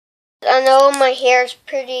I know my hair is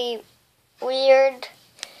pretty weird,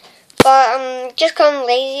 but I'm just kind of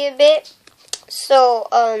lazy a bit. So,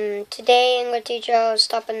 today I'm going to teach you how to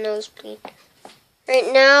stop a nosebleed.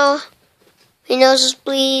 Right now, my nose is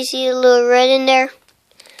bleeding. See a little red in there?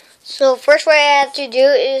 So, first what I have to do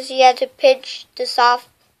is you have to pinch the soft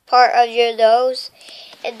part of your nose.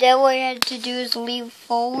 And then what you have to do is lean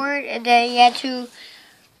forward. And then you have to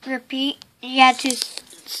repeat. You have to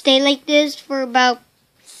stay like this for about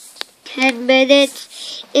 10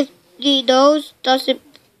 minutes. If the nose doesn't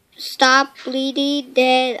stop bleeding,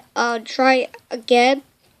 then try again.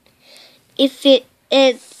 If it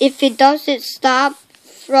doesn't stop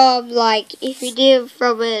from if you did it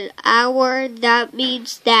from an hour, that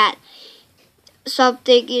means that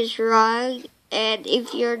something is wrong. And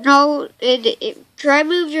if your nose, try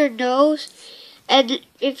move your nose, and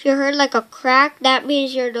if you heard like a crack, that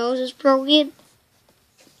means your nose is broken.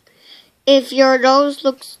 If your nose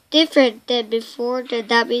looks different than before, then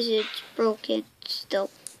that means it's broken still.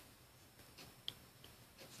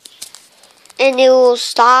 And it will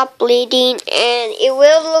stop bleeding, and it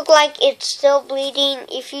will look like it's still bleeding.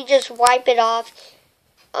 If you just wipe it off,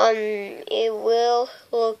 it will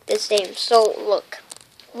look the same. So look,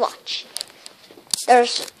 watch.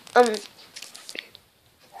 There's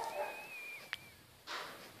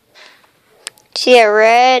see a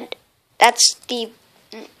red? That's the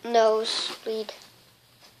nosebleed.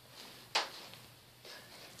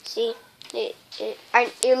 See,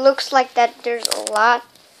 it looks like that there's a lot,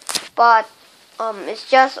 but it's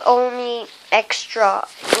just only extra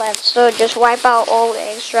left. So just wipe out all the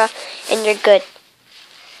extra, and you're good.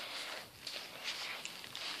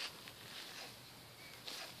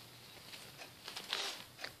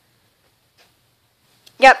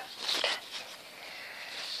 Yep.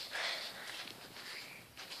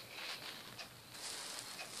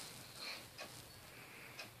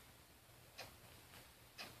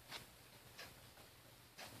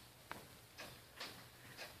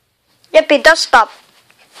 Yep, it does stop.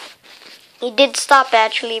 It did stop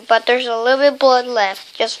actually, but there's a little bit of blood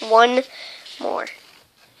left. Just one more.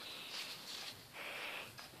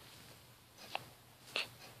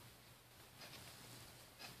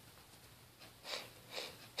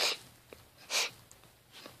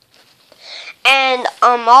 And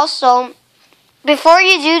also, before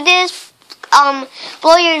you do this,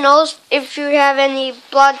 blow your nose if you have any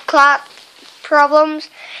blood clot problems.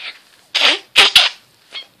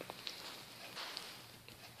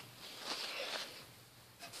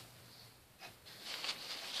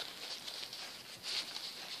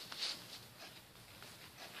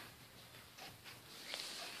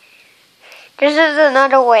 This is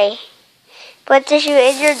another way. Put tissue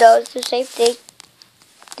in your nose, the same thing.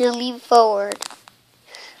 To lean forward.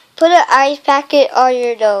 Put an ice packet on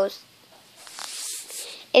your nose.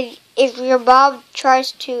 If your mom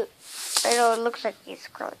tries to, I know it looks like he's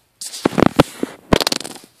crawling.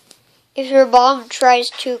 If your mom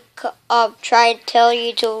tries to try and tell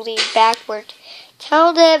you to lean backward,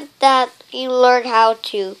 tell them that you learned how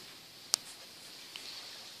to.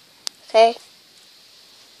 Okay?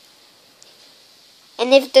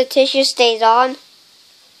 And if the tissue stays on,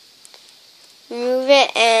 remove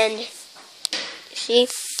it, and see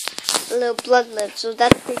a little blood left. So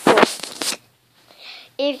that's pretty cool.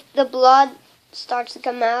 If the blood starts to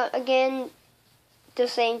come out again, the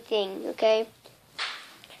same thing, okay?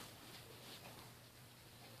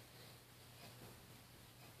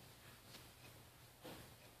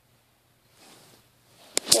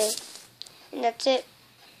 Okay, and that's it.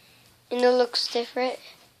 And it looks different,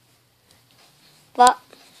 but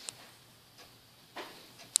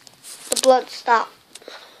the blood stopped.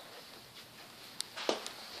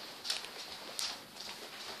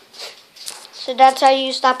 So that's how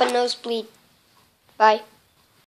you stop a nosebleed. Bye.